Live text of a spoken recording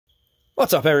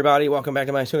What's up, everybody? Welcome back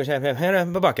to my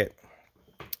 2.5 bucket.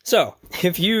 So,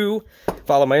 if you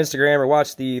follow my Instagram or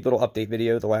watch the little update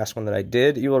video, the last one that I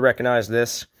did, you will recognize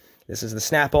this. This is the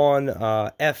Snap-on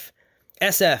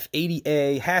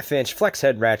SF80A half-inch flex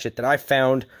head ratchet that I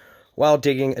found while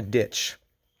digging a ditch.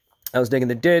 I was digging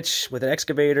the ditch with an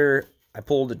excavator. I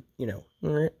pulled a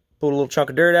little chunk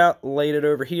of dirt out, laid it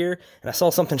over here, and I saw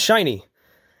something shiny.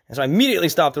 And so I immediately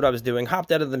stopped what I was doing,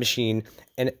 hopped out of the machine,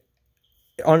 and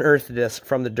unearthed this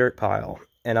from the dirt pile.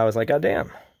 And I was like, God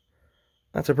damn,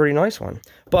 that's a pretty nice one.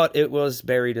 But it was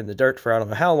buried in the dirt for I don't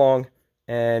know how long,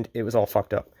 and it was all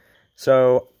fucked up.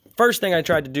 So first thing I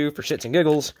tried to do for shits and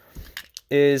giggles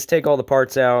is take all the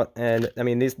parts out. And I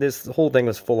mean, this whole thing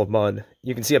was full of mud.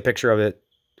 You can see a picture of it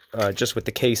just with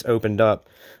the case opened up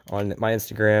on my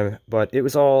Instagram. But it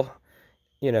was all,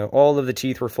 all of the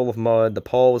teeth were full of mud. The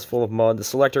pawl was full of mud. The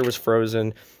selector was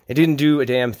frozen. It didn't do a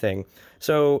damn thing.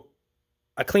 So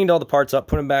I cleaned all the parts up,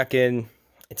 put them back in.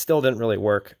 It still didn't really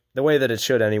work the way that it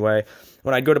should anyway.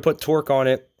 When I'd go to put torque on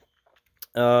it,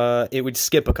 it would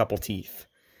skip a couple teeth,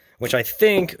 which I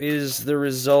think is the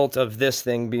result of this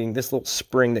thing being, this little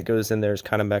spring that goes in there is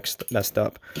kind of messed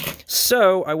up.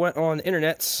 So I went on the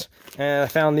internets and I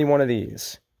found me one of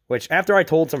these, which after I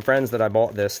told some friends that I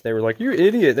bought this, they were like, you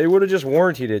idiot, they would have just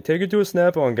warrantied it. Take it to a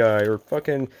Snap-on guy or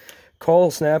fucking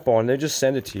call Snap-on. They just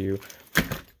send it to you.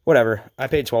 Whatever, I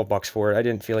paid 12 bucks for it. I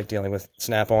didn't feel like dealing with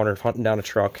Snap-on or hunting down a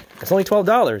truck. It's only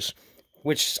 $12,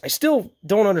 which I still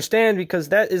don't understand because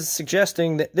that is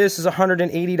suggesting that this is a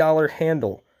 $180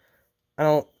 handle. I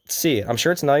don't see it. I'm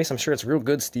sure it's nice. I'm sure it's real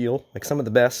good steel, like some of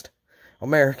the best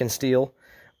American steel.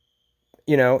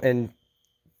 And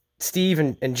Steve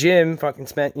and Jim fucking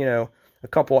spent, a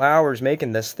couple hours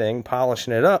making this thing,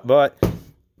 polishing it up, but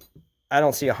I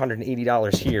don't see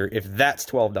 $180 here if that's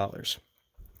 $12.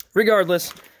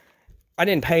 Regardless, I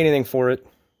didn't pay anything for it,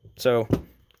 so,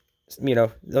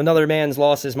 another man's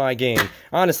loss is my gain.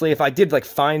 Honestly, if I did,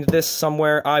 find this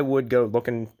somewhere, I would go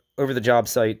looking over the job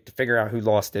site to figure out who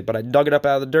lost it, but I dug it up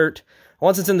out of the dirt.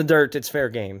 Once it's in the dirt, it's fair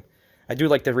game. I do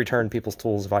like to return people's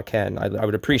tools if I can. I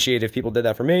would appreciate if people did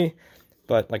that for me,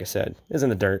 but like I said, it's in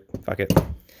the dirt. Fuck it.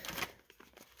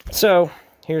 So,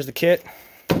 here's the kit,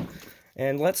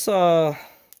 and let's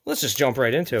just jump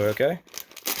right into it, okay?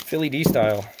 Philly D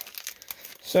style.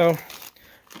 So,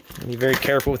 be very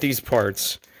careful with these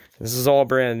parts. This is all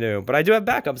brand new, but I do have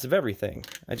backups of everything.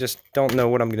 I just don't know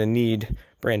what I'm going to need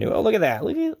brand new. Oh, look at that.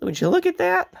 Would you look at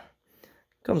that?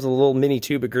 Comes a little mini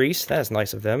tube of grease. That's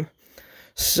nice of them.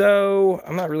 So,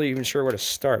 I'm not really even sure where to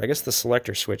start. I guess the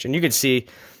selector switch. And you can see,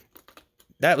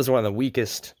 that was one of the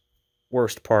weakest,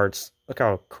 worst parts. Look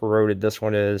how corroded this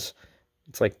one is.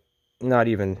 It's like not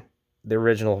even the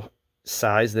original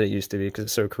size that it used to be because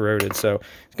it's so corroded. So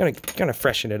it's gonna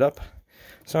freshen it up.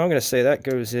 So I'm gonna say that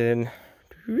goes in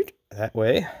that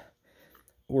way.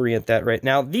 Orient that right.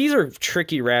 Now these are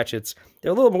tricky ratchets.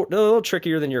 They're a little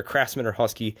trickier than your Craftsman or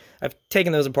Husky. I've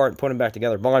taken those apart and put them back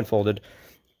together blindfolded.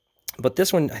 But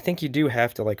this one, I think you do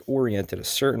have to orient it a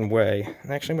certain way.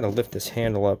 And actually, I'm gonna lift this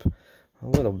handle up a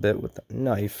little bit with the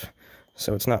knife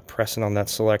so it's not pressing on that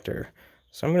selector.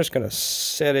 So I'm just gonna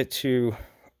set it to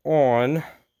on.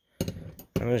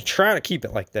 I'm going to try to keep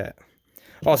it like that.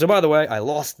 Oh, so by the way, I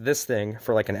lost this thing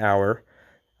for an hour.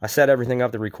 I set everything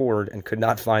up to record and could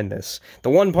not find this.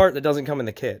 The one part that doesn't come in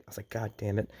the kit. I was like, God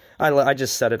damn it. I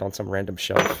just set it on some random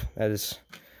shelf. That's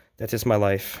just my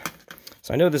life.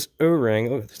 So I know this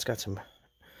O-ring, it's got some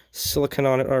silicone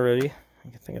on it already.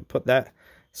 I think I put that,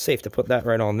 safe to put that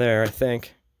right on there, I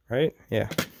think. Right? Yeah.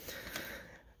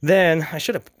 Then, I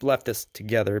should have left this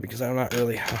together because I'm not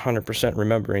really 100%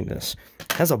 remembering this.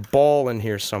 It has a ball in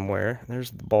here somewhere.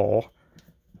 There's the ball.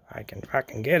 I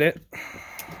can get it.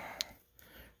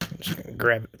 I'm just going to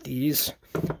grab it with these.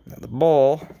 Now the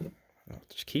ball, I'll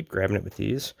just keep grabbing it with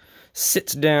these,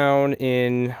 sits down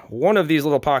in one of these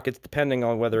little pockets depending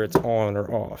on whether it's on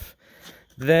or off.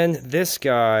 Then this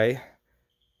guy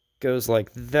goes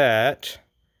like that,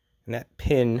 and that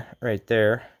pin right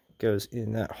there goes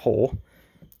in that hole.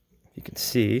 You can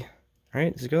see,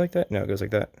 right? Does it go like that? No, it goes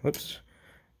like that. Whoops.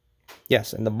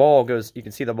 Yes, and the ball goes, you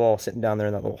can see the ball sitting down there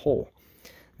in that little hole.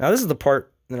 Now, this is the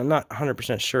part that I'm not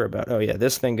 100% sure about. Oh, yeah,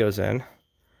 this thing goes in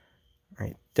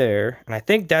right there. And I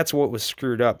think that's what was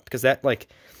screwed up because that,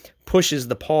 pushes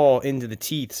the pawl into the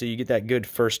teeth so you get that good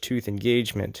first tooth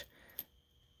engagement.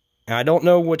 And I don't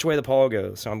know which way the pawl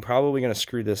goes, so I'm probably going to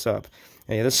screw this up.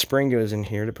 And yeah, this spring goes in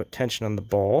here to put tension on the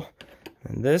ball.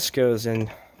 And this goes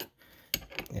in.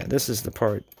 Yeah, this is the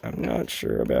part I'm not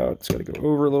sure about. It's got to go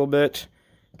over a little bit.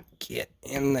 Get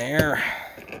in there.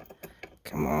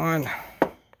 Come on.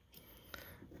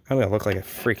 I'm going to look like a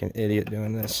freaking idiot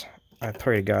doing this. I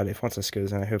pray to God, if once this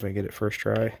goes in, I hope I get it first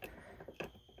try.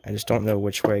 I just don't know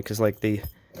which way, because like the...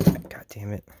 God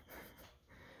damn it.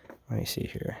 Let me see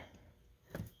here.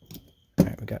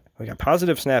 Alright, we got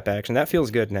positive snap action. That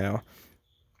feels good now.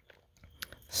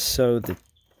 So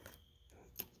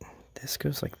this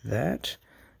goes like that.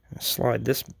 Slide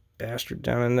this bastard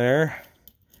down in there.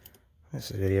 This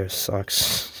video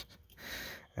sucks.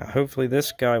 Now hopefully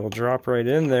this guy will drop right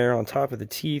in there on top of the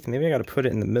teeth. Maybe I got to put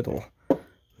it in the middle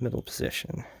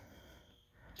position.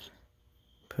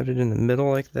 Put it in the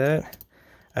middle like that.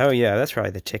 Oh yeah, that's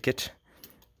probably the ticket.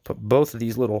 Put both of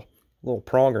these little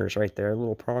prongers right there,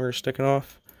 little prongers sticking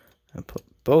off, and put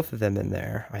both of them in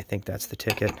there. I think that's the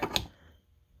ticket.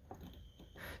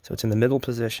 So it's in the middle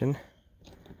position.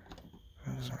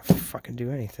 It doesn't fucking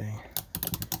do anything.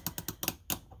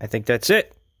 I think that's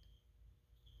it.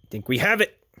 I think we have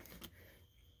it.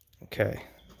 Okay.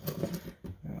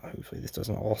 Hopefully this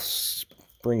doesn't all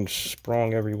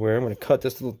sprung everywhere. I'm going to cut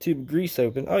this little tube of grease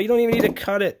open. Oh, you don't even need to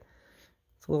cut it.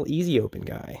 It's a little easy open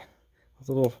guy. With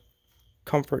a little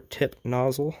comfort tip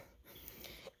nozzle.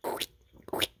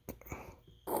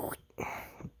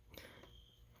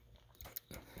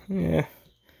 Yeah.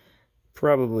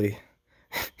 Probably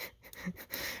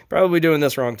doing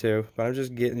this wrong too, but I'm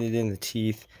just getting it in the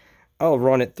teeth. I'll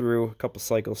run it through a couple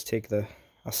cycles,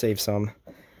 I'll save some.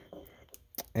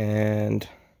 And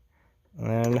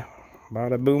then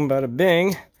bada boom, bada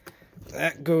bing.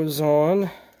 That goes on.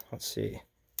 Let's see.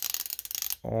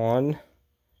 On.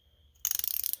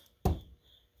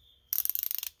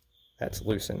 That's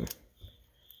loosened.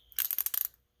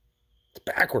 It's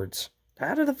backwards.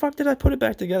 How the fuck did I put it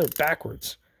back together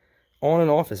backwards? On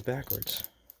and off is backwards.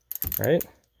 Right?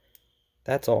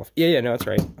 That's off. Yeah, no, that's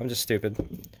right. I'm just stupid.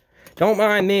 Don't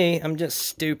mind me. I'm just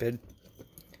stupid.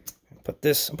 Put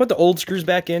the old screws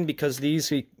back in because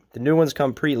the new ones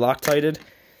come pre-Loctited.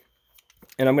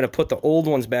 And I'm going to put the old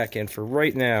ones back in for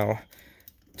right now.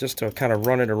 Just to kind of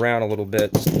run it around a little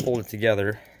bit. Just to hold it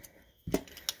together. I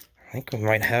think we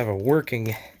might have a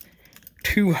working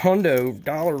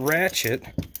 $200 Ratchet.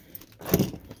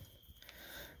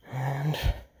 And...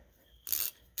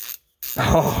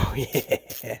 oh,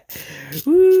 yeah.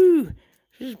 Woo!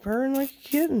 She's burning like a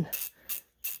kitten.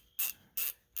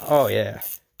 Oh, yeah.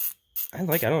 I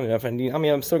don't know if I need... I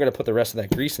mean, I'm still going to put the rest of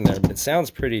that grease in there, but it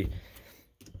sounds pretty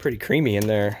creamy in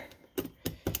there.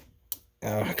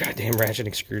 Oh, goddamn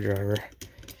ratcheting screwdriver.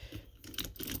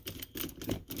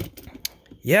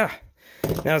 Yeah.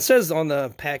 Now, it says on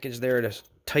the package there to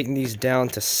tighten these down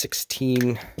to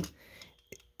 16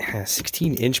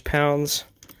 inch-pounds.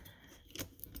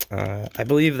 I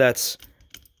believe that's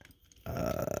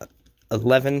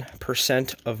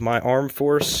 11% of my arm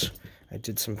force. I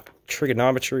did some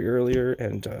trigonometry earlier,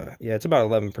 and yeah, it's about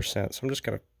 11%. So I'm just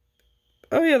gonna...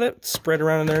 oh yeah, that spread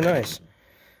around in there nice.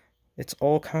 It's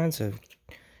all kinds of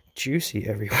juicy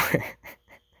everywhere.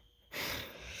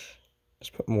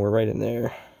 Just put more right in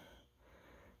there.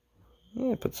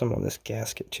 Yeah, put some on this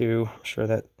gasket too. I'm sure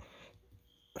some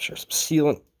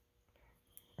sealant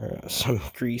or some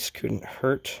grease couldn't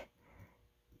hurt.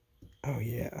 Oh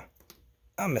yeah,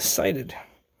 I'm excited.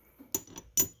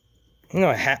 You know,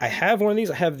 I have one of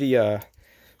these. I have the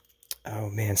oh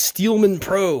man, Steelman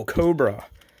Pro Cobra,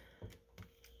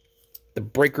 the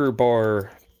breaker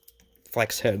bar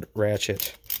flex head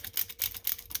ratchet.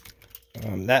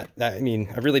 I mean,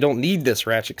 I really don't need this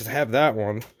ratchet because I have that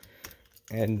one.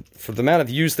 And for the amount of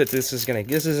use that this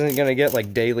isn't gonna get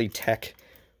like daily tech.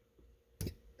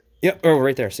 Yep, oh,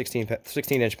 right there, 16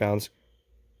 inch-pounds.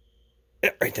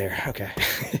 Yep, right there, okay.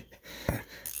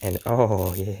 And,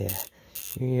 oh, yeah,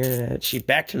 you hear that? She's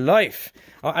back to life.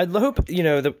 I hope, you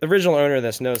know, the original owner of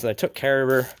this knows that I took care of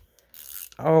her.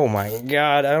 Oh, my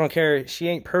God, I don't care. She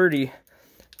ain't purty,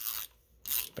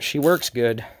 but she works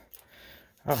good.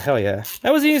 Oh, hell yeah.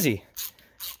 That was easy.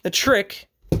 The trick...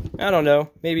 I don't know,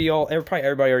 maybe probably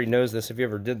everybody already knows this if you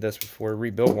ever did this before,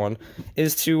 rebuilt one,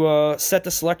 is to set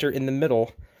the selector in the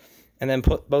middle and then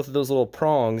put both of those little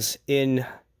prongs in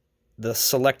the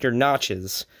selector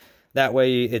notches. That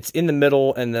way it's in the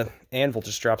middle and the anvil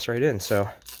just drops right in, so.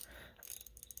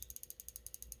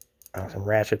 Oh, some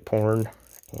ratchet porn.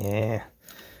 Yeah.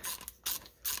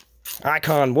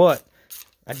 Icon what?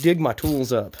 I dig my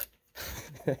tools up.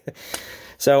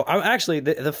 So, I'm actually,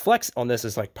 the flex on this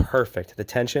is, like, perfect. The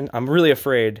tension, I'm really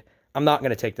afraid I'm not going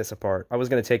to take this apart. I was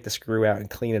going to take the screw out and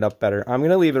clean it up better. I'm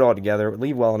going to leave it all together,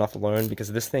 leave well enough alone,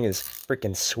 because this thing is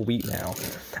freaking sweet now.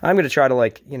 I'm going to try to,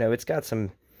 like, you know, it's got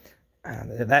some,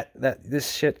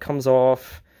 this shit comes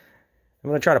off.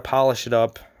 I'm going to try to polish it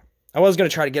up. I was going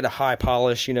to try to get a high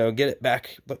polish, you know, get it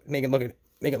back, but make it look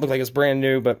like it's brand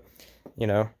new, but, you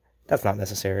know, That's not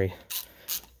necessary.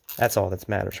 That's all that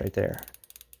matters right there.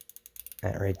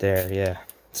 That right there, yeah.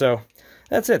 So,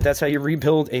 that's it. That's how you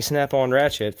rebuild a snap-on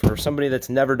ratchet for somebody that's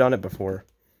never done it before.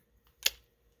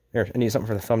 Here, I need something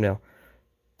for the thumbnail.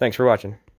 Thanks for watching.